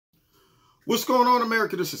What's going on,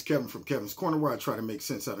 America? This is Kevin from Kevin's Corner, where I try to make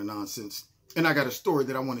sense out of nonsense. And I got a story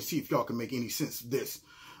that I want to see if y'all can make any sense of this.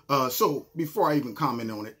 So before I even comment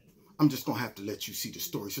on it, I'm just going to have to let you see the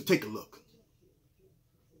story. So take a look.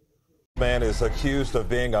 Man is accused of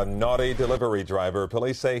being a naughty delivery driver.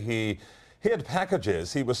 Police say he hid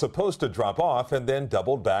packages he was supposed to drop off and then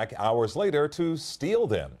doubled back hours later to steal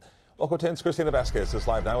them. Local 10's Christina Vasquez is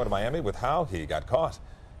live now in Miami with how he got caught.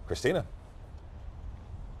 Christina.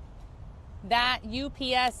 That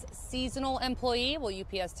UPS seasonal employee, well,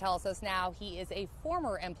 UPS tells us now he is a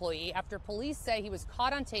former employee after police say he was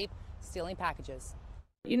caught on tape stealing packages.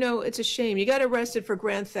 You know, it's a shame. You got arrested for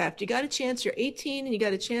grand theft. You got a chance, you're 18 and you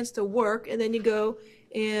got a chance to work, and then you go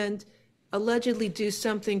and allegedly do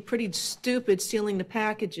something pretty stupid, stealing the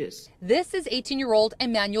packages. This is 18-year-old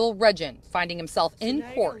Emmanuel Regin finding himself in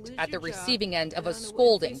court at the receiving end of a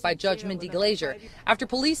scolding by Judge Mindy Glazier after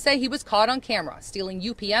police say he was caught on camera stealing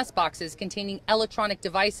UPS boxes containing electronic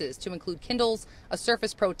devices to include Kindles, a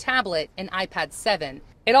Surface Pro tablet, and iPad 7.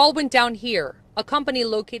 It all went down here, a company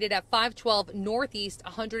located at 512 Northeast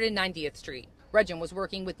 190th Street. Regin was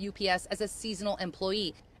working with UPS as a seasonal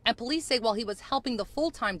employee, and police say while he was helping the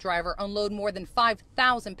full-time driver unload more than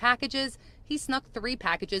 5,000 packages, he snuck 3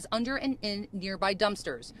 packages under and in nearby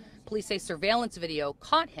dumpsters. Police say surveillance video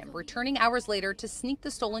caught him returning hours later to sneak the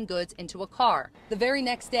stolen goods into a car. The very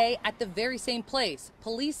next day, at the very same place,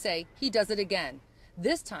 police say he does it again.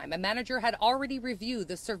 This time, a manager had already reviewed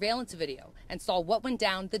the surveillance video and saw what went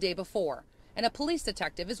down the day before. And a police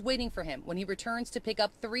detective is waiting for him when he returns to pick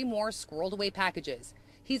up 3 more squirreled away packages.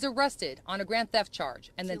 He's arrested on a grand theft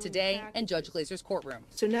charge, and then today in Judge Glazer's courtroom.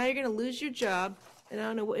 So now you're going to lose your job, and I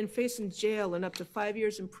don't know, and facing jail and up to 5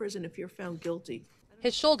 years in prison if you're found guilty.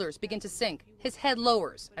 His shoulders begin to sink. His head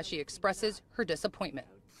lowers as she expresses her disappointment.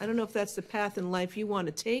 I don't know if that's the path in life you want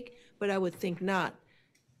to take, but I would think not.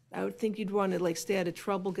 I would think you'd want to stay out of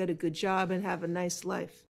trouble, get a good job, and have a nice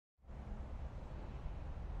life.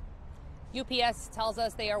 UPS tells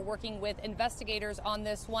us they are working with investigators on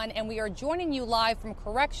this one, and we are joining you live from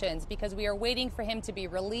corrections because we are waiting for him to be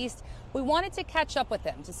released. We wanted to catch up with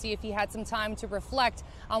him to see if he had some time to reflect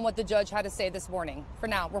on what the judge had to say this morning. For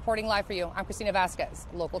now, reporting live for you, I'm Christina Vasquez,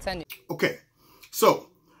 Local 10 News. Okay, so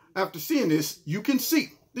after seeing this, you can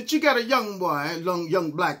see that you got a young boy,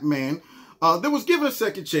 young black man that was given a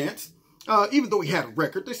second chance. Even though he had a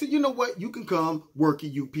record, they said, you know what, you can come work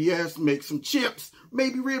at UPS, make some chips,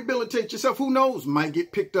 maybe rehabilitate yourself. Who knows, might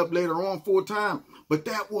get picked up later on full time. But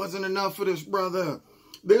that wasn't enough for this brother.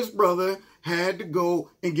 This brother had to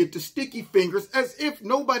go and get the sticky fingers as if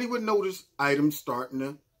nobody would notice items starting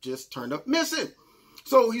to just turn up missing.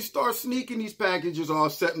 So he starts sneaking these packages all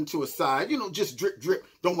set them to a side, you know, just drip, drip.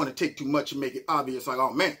 Don't want to take too much and make it obvious like,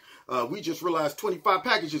 oh man, we just realized 25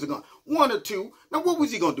 packages are gone. 1 or 2. Now, what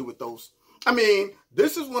was he going to do with those? I mean,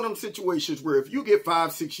 this is one of them situations where if you get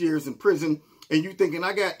 5, 6 years in prison and you thinking,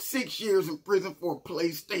 I got 6 years in prison for a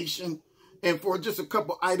PlayStation and for just a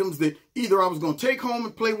couple items that either I was going to take home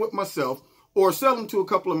and play with myself or sell them to a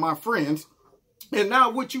couple of my friends. And now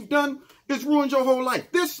what you've done is ruined your whole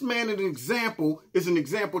life. This man is an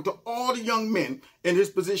example to all the young men in his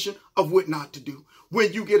position of what not to do.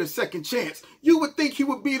 When you get a second chance, you would think he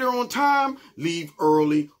would be there on time, leave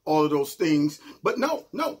early, all of those things. But no.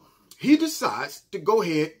 He decides to go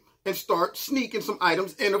ahead and start sneaking some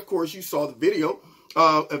items. And of course, you saw the video.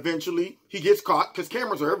 Eventually, he gets caught because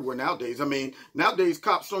cameras are everywhere nowadays. I mean, nowadays,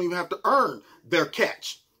 cops don't even have to earn their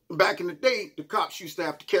catch. Back in the day, the cops used to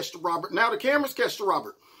have to catch the robber. Now the cameras catch the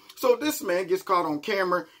robber. So this man gets caught on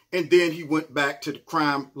camera, and then he went back to the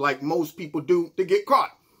crime like most people do to get caught.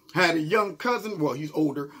 Had a young cousin, well, he's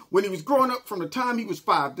older. When he was growing up, from the time he was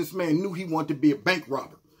 5, this man knew he wanted to be a bank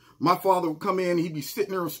robber. My father would come in, he'd be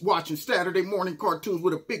sitting there watching Saturday morning cartoons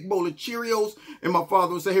with a big bowl of Cheerios, and my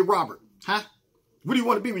father would say, hey, Robert, huh? What do you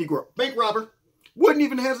want to be when you grow up? Bank robber. Wouldn't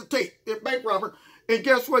even hesitate. A bank robber. And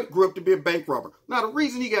guess what? Grew up to be a bank robber. Now, the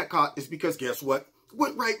reason he got caught is because, guess what?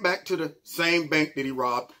 Went right back to the same bank that he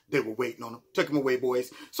robbed. They were waiting on him. Took him away,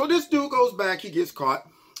 boys. So this dude goes back, he gets caught,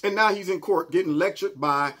 and now he's in court getting lectured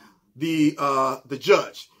by the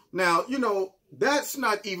judge. Now, you know, that's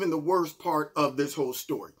not even the worst part of this whole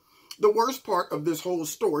story. The worst part of this whole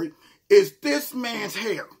story is this man's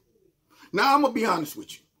hair. Now, I'm going to be honest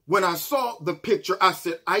with you. When I saw the picture, I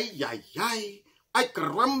said, ay,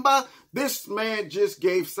 caramba. This man just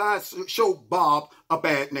gave Sideshow Bob a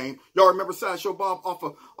bad name. Y'all remember Sideshow Bob off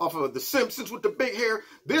of The Simpsons with the big hair?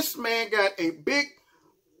 This man got a big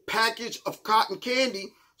package of cotton candy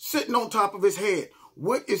sitting on top of his head.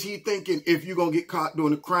 What is he thinking? If you're going to get caught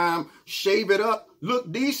doing a crime, shave it up,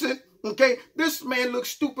 look decent, Okay, this man looks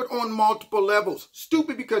stupid on multiple levels.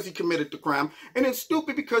 Stupid because he committed the crime, and then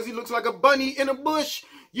stupid because he looks like a bunny in a bush.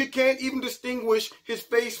 You can't even distinguish his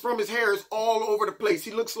face from his hair. It's all over the place.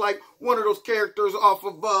 He looks like one of those characters off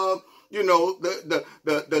of, you know, the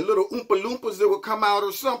little Oompa Loompas that would come out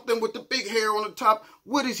or something with the big hair on the top.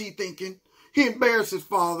 What is he thinking? He embarrassed his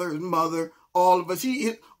father, his mother, all of us.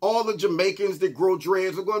 All the Jamaicans that grow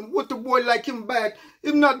dreads are going, what the boy like him back?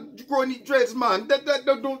 Him not growing any dreads, man.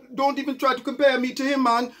 Don't even try to compare me to him,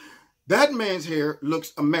 man. That man's hair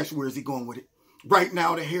looks a mess. Where is he going with it? Right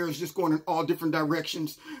now, the hair is just going in all different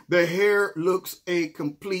directions. The hair looks a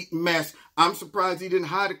complete mess. I'm surprised he didn't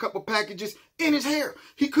hide a couple packages in his hair.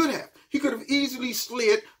 He could have. He could have easily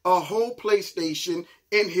slid a whole PlayStation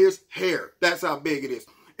in his hair. That's how big it is.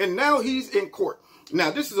 And now he's in court. Now,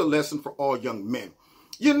 this is a lesson for all young men.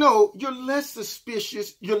 You know, you're less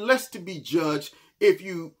suspicious. You're less to be judged if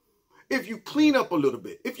you clean up a little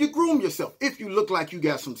bit, if you groom yourself, if you look like you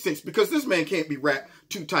got some sense, because this man can't be wrapped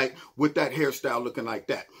too tight with that hairstyle looking like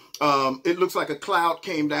that. It looks like a cloud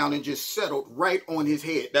came down and just settled right on his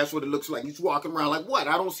head. That's what it looks like. He's walking around like, what?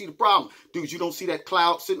 I don't see the problem. Dudes, you don't see that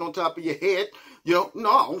cloud sitting on top of your head? You know,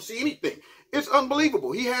 no, I don't see anything. It's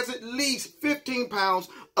unbelievable. He has at least 15 pounds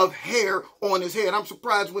of hair on his head. I'm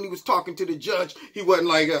surprised when he was talking to the judge, he wasn't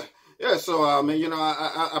like, yeah, so, man, you know,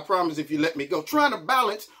 I promise if you let me go. Trying to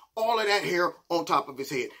balance all of that hair on top of his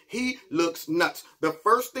head. He looks nuts. The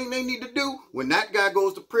first thing they need to do when that guy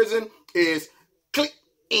goes to prison is click,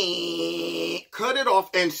 cut it off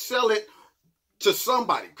and sell it to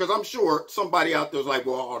somebody. Because I'm sure somebody out there is like,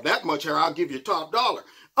 well, that much hair, I'll give you top dollar.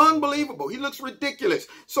 Unbelievable. He looks ridiculous.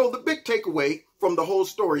 So the big takeaway from the whole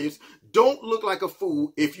story is don't look like a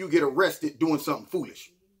fool if you get arrested doing something foolish.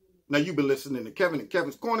 Now, you've been listening to Kevin and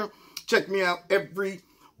Kevin's Corner. Check me out every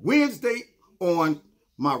Wednesday on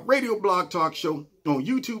my radio blog talk show on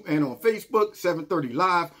YouTube and on Facebook, 7:30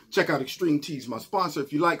 live. Check out Extreme Tees, my sponsor.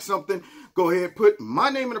 If you like something, go ahead, put my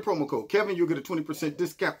name in the promo code, Kevin. You'll get a 20%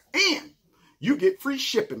 discount, and you get free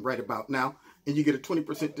shipping right about now. And you get a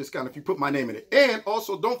 20% discount if you put my name in it. And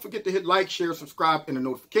also, don't forget to hit like, share, subscribe, and the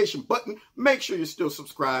notification button. Make sure you're still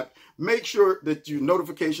subscribed. Make sure that your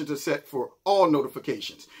notifications are set for all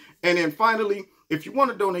notifications. And then finally, if you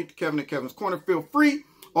want to donate to Kevin and Kevin's Corner, feel free.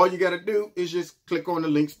 All you got to do is just click on the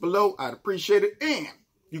links below. I'd appreciate it. And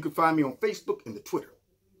you can find me on Facebook and the Twitter.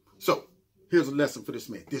 So, here's a lesson for this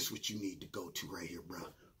man. This is what you need to go to right here, bro.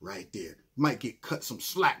 Right there. Might get cut some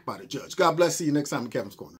slack by the judge. God bless. See you next time in Kevin's Corner.